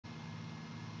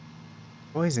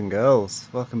Boys and girls,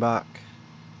 welcome back.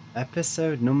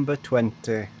 Episode number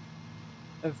 20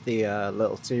 of the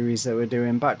little series that we're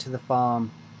doing, Back to the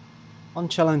Farm on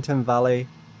Chellington Valley.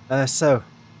 So,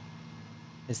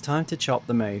 it's time to chop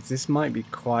the maize. This might be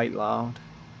quite loud,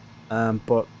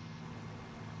 but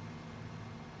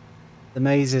the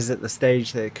maize is at the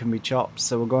stage that it can be chopped,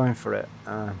 so we're going for it.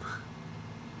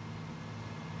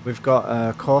 We've got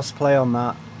a course play on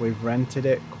that. We've rented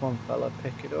it. Come on, fella,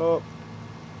 pick it up.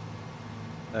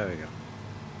 There we go.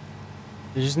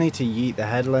 You just need to yeet the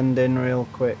headland in real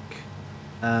quick.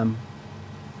 Need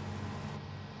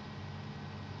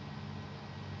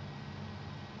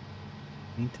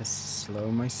to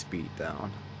slow my speed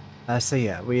down. So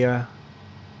yeah, we are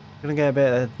gonna get a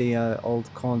bit of the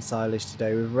old corn silage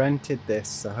today. We've rented this,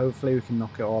 so hopefully we can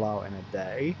knock it all out in a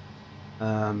day.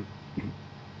 And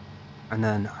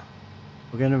then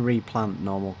we're gonna replant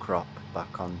normal crop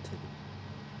back onto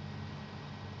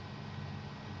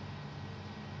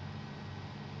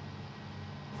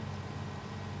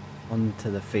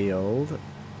the field.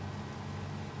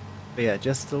 But yeah,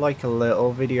 just like a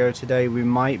little video today. We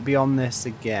might be on this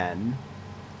again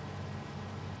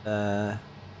on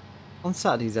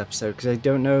Saturday's episode, because I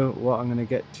don't know what I'm going to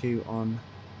get to on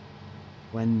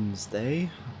Wednesday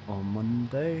or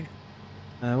Monday.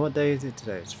 What day is it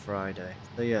today? It's Friday.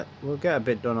 So yeah, we'll get a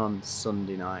bit done on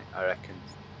Sunday night, I reckon.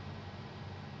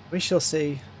 We shall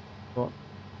see. But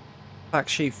Fact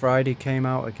Sheet Friday came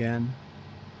out again.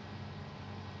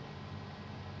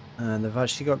 And they've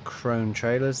actually got Crone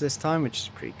trailers this time, which is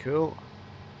pretty cool.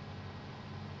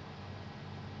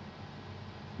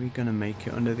 We're gonna make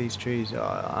it under these trees,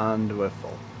 and we're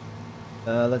full.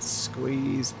 Let's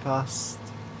squeeze past.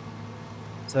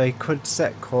 So I could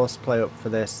set course play up for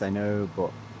this, I know,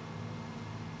 but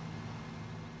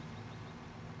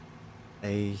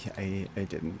I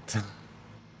didn't.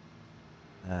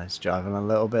 It's driving a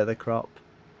little bit of the crop.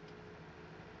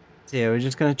 So yeah, we're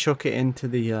just gonna chuck it into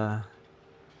the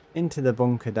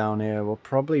bunker down here. We'll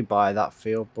probably buy that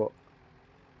field, but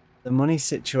the money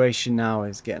situation now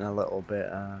is getting a little bit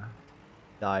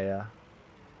dire.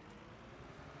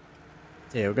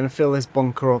 So yeah, we're going to fill this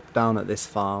bunker up down at this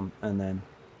farm, and then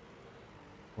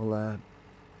we'll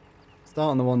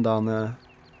start on the one down there.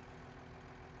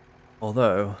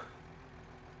 Although,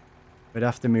 we'd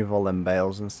have to move all them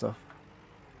bales and stuff.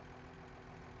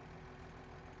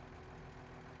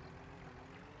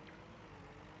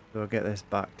 So we'll get this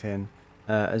backed in.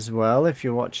 As well, if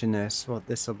you're watching this, well,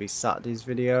 this will be Saturday's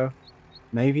video.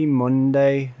 Maybe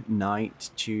Monday night,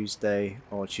 Tuesday,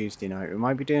 or Tuesday night. We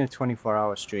might be doing a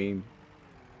 24-hour stream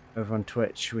over on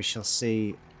Twitch. We shall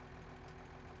see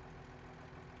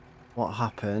what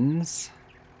happens.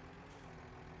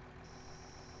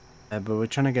 But we're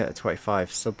trying to get a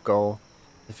 25 sub goal.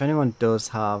 If anyone does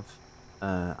have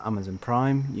Amazon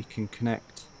Prime, you can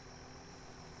connect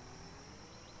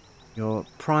your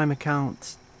Prime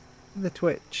account to the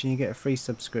Twitch and you get a free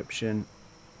subscription.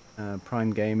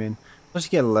 Prime Gaming. Plus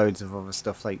you get loads of other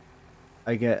stuff, like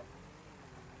I get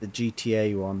the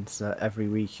GTA one, so every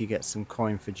week you get some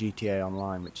coin for GTA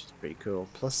Online, which is pretty cool.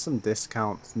 Plus some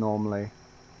discounts normally.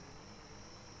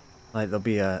 Like there'll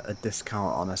be a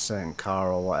discount on a certain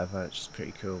car or whatever, which is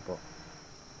pretty cool. But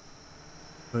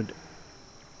good,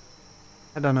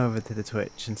 head on over to the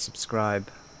Twitch and subscribe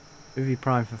with your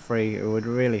Prime for free. It would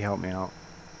really help me out.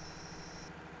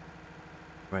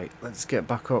 Right, let's get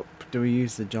back up. Do we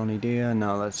use the Johnny Deere?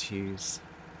 No, let's use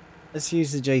the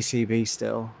JCB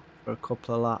still for a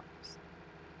couple of laps.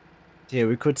 So yeah,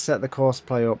 we could set the course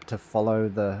play up to follow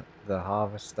the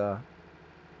harvester.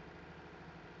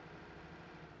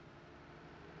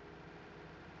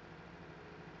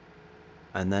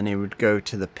 And then he would go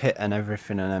to the pit and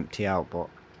everything and empty out, but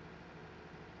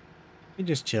we're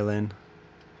just chilling.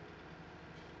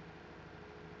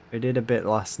 We did a bit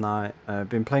last night.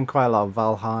 Been playing quite a lot of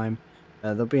Valheim.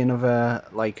 There'll be another,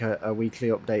 like a weekly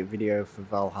update video for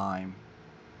Valheim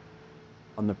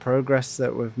on the progress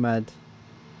that we've made.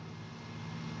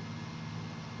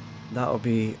 That'll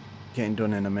be getting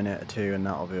done in a minute or two, and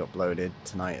that'll be uploaded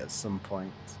tonight at some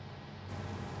point.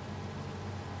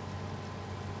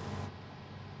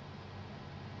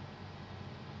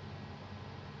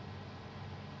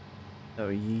 So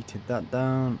we yeeted that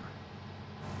down.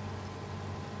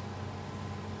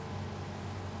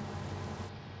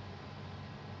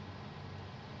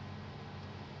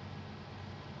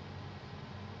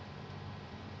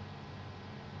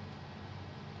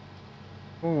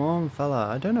 Come on, fella.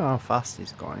 I don't know how fast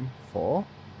he's going. 4?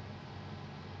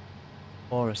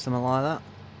 4 or something like that.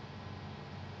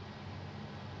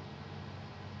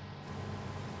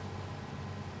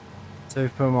 So we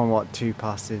put him on, what, 2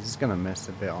 passes. He's going to miss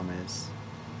a bit on his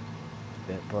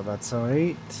bit, but that's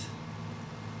alright.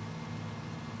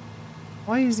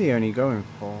 Why is he only going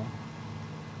 4?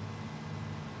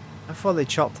 I thought they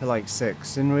chopped to like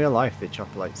 6. In real life, they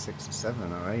chop to like 6 or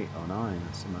 7 or 8 or 9 or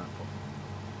something.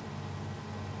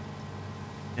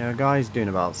 Yeah, a guy's doing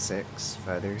about 6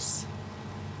 feathers.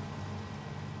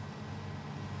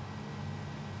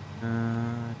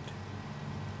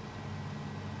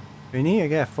 We need to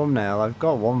get a thumbnail. I've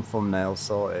got one thumbnail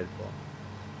sorted, but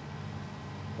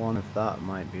one of that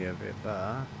might be a bit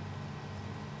better.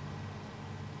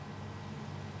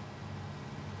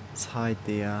 Let's hide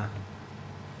the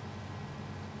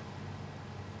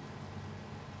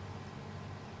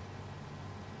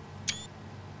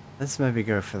let's maybe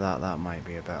go for that. That might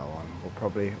be a better one.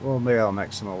 We'll maybe I'll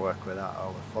make some more work with that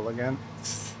over full again.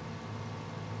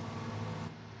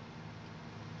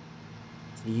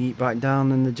 Yeet back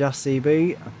down in the Just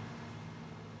CB.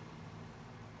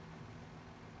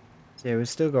 So yeah, we've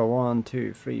still got 1,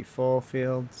 2, 3, 4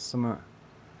 fields. So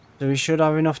we should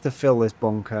have enough to fill this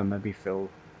bunker. Maybe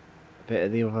fill a bit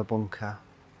of the other bunker.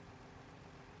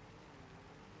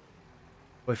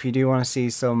 But if you do want to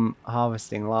see some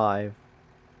harvesting live,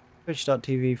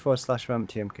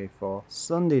 twitch.tv/ramptmk4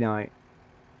 Sunday night.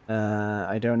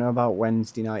 I don't know about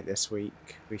Wednesday night this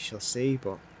week. We shall see,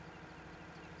 but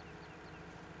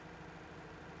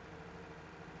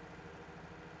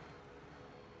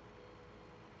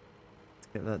let's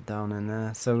get that down in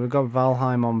there. So we've got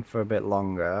Valheim on for a bit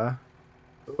longer.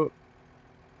 Ooh.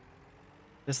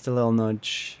 Just a little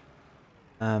nudge.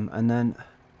 And then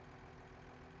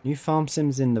new farm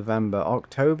sims in November.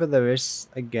 October there is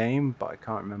a game, but I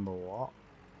can't remember what.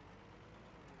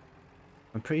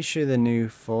 I'm pretty sure the new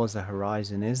Forza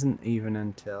Horizon isn't even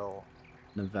until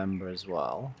November as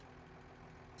well.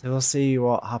 So we'll see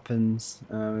what happens.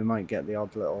 We might get the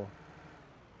odd little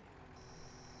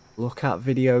look at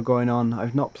video going on.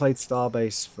 I've not played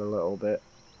Starbase for a little bit.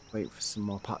 Wait for some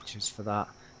more patches for that.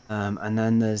 And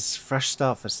then there's fresh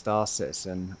start for Star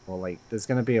Citizen, or like there's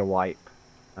going to be a wipe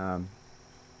on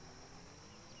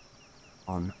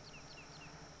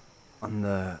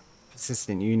the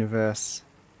persistent universe.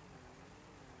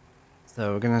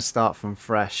 So we're going to start from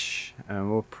fresh,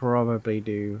 and we'll probably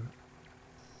do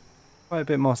quite a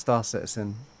bit more Star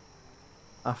Citizen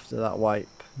after that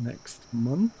wipe next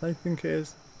month, I think it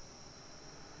is.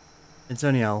 It's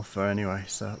only alpha anyway,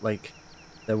 so like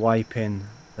they're wiping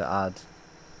to add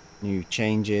new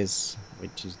changes,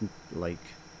 which is like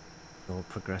all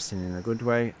progressing in a good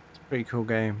way. It's a pretty cool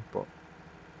game, but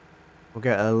we'll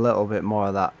get a little bit more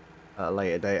of that at a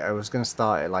later date. I was going to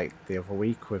start it like the other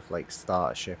week with like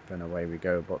startership and away we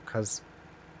go, but because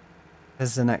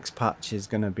the next patch is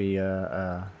going to be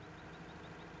a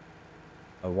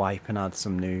wipe and add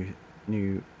some new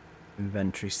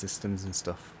inventory systems and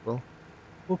stuff, we'll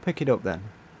pick it up then.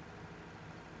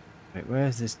 Wait, where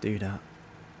is this dude at?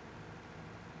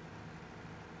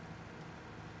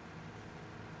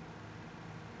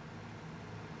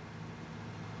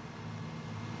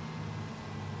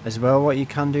 As well, what you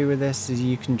can do with this is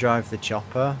you can drive the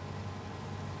chopper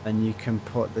and you can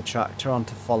put the tractor on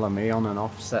to follow me on an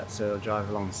offset, so it'll drive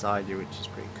alongside you, which is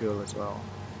pretty cool as well.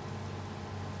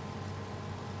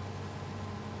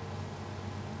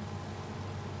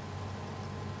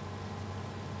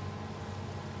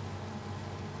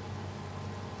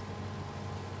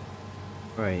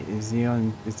 Wait, is he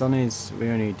on? It's on his. We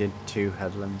only did 2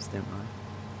 headlands, didn't we?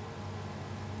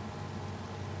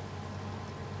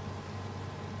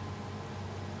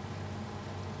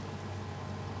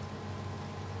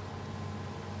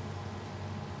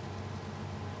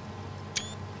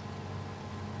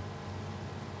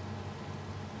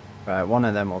 Right, one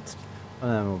of them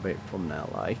will be thumbnail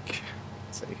like.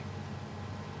 Let's see.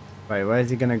 Wait, where's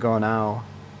he gonna go now?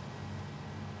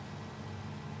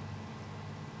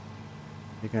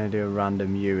 You're gonna do a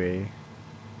random UE.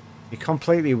 He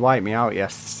completely wiped me out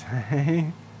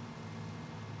yesterday.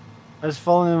 I was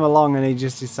following him along and he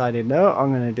just decided, no,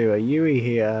 I'm gonna do a UE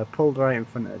here, pulled right in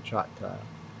front of the tractor.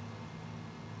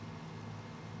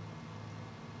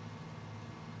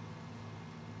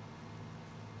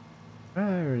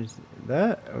 Where is it?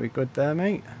 There? Are we good there,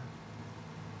 mate?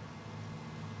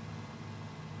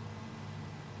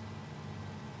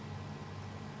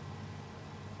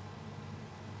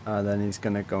 Then he's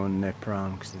gonna go and nip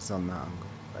around because it's on that angle.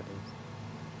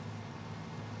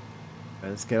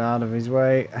 Let's get out of his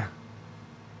way.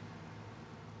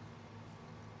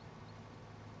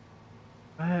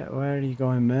 Where are you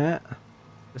going, mate?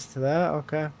 Just to there?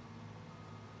 Okay.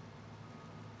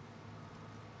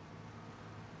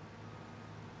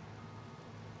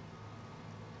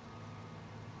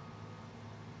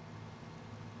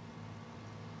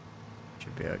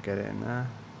 Should be able to get it in there.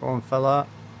 Go on, fella.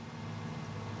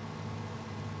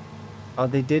 Oh,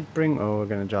 they did bring... Oh, we're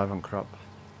going to drive on crop.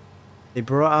 They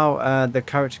brought out the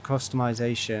character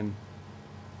customization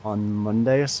on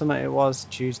Monday or something it was.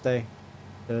 Tuesday,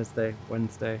 Thursday,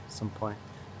 Wednesday, some point.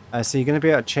 So you're going to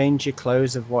be able to change your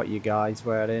clothes of what you guys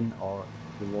wearing or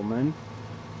the woman.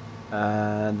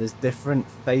 There's different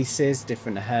faces,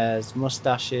 different hairs,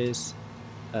 mustaches.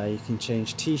 You can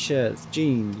change t-shirts,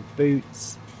 jeans,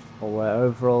 boots, or wear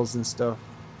overalls and stuff.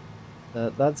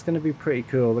 That's going to be pretty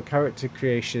cool. The character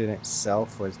creation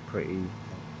itself was pretty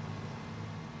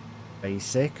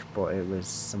basic, but it was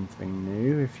something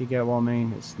new, if you get what I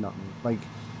mean. It's not like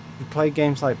you play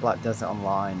games like Black Desert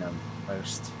Online and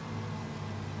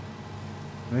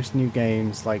most new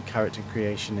games, like character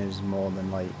creation is more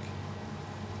than like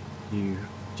new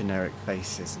generic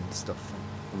faces and stuff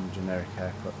and generic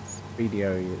haircuts.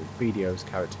 BDO's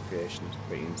character creation is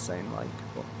pretty insane, like,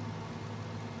 but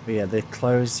yeah, the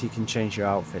clothes, you can change your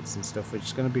outfits and stuff, which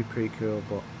is going to be pretty cool,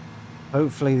 but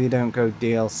hopefully they don't go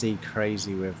DLC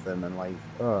crazy with them and like,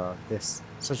 oh, this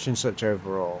such and such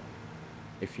overall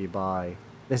if you buy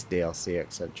this DLC,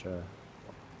 etc.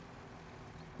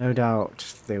 No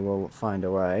doubt they will find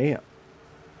a way.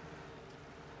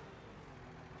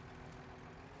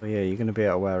 But yeah, you're going to be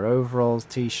able to wear overalls,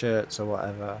 t-shirts or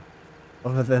whatever.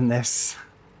 Other than this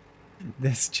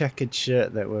checkered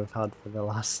shirt that we've had for the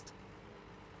last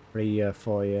 4 years.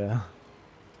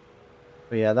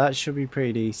 But yeah, that should be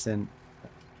pretty decent.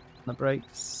 The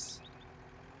brakes.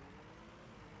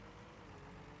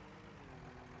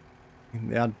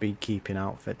 They had beekeeping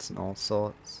outfits and all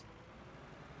sorts.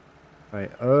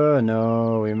 Right, oh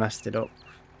no, we messed it up.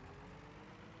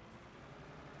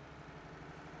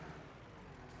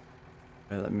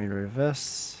 Right, let me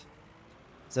reverse.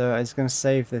 So I was going to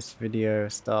save this video,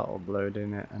 start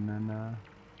uploading it, and then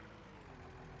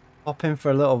pop in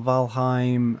for a little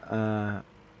Valheim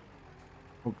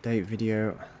update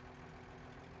video.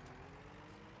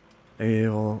 We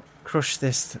will crush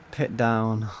this pit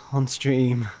down on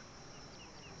stream.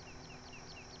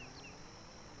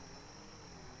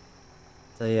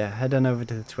 So yeah, head on over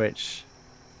to the Twitch.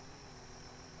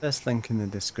 First link in the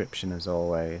description as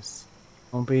always.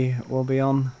 We'll be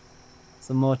on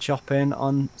some more chopping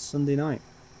on Sunday night.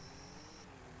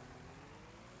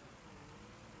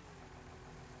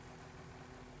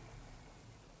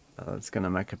 That's gonna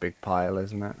make a big pile,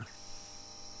 isn't it?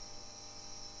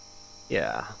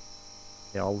 Yeah.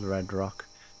 The old red rock.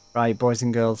 Right, boys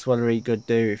and girls, what a really good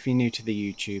do. If you're new to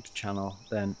the YouTube channel,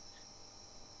 then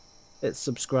hit the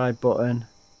subscribe button,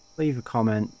 leave a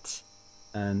comment,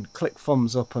 and click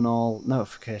thumbs up and all,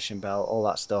 notification bell, all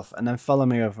that stuff. And then follow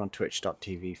me over on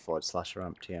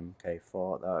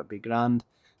twitch.tv/ramptmk4. That would be grand.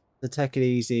 So take it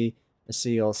easy. I'll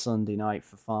see you all Sunday night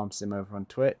for Farm Sim over on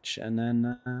Twitch. And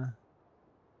then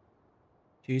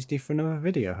Tuesday for another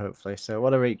video, hopefully. So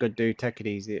what a really good do. Take it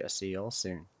easy. I'll see you all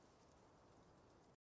soon.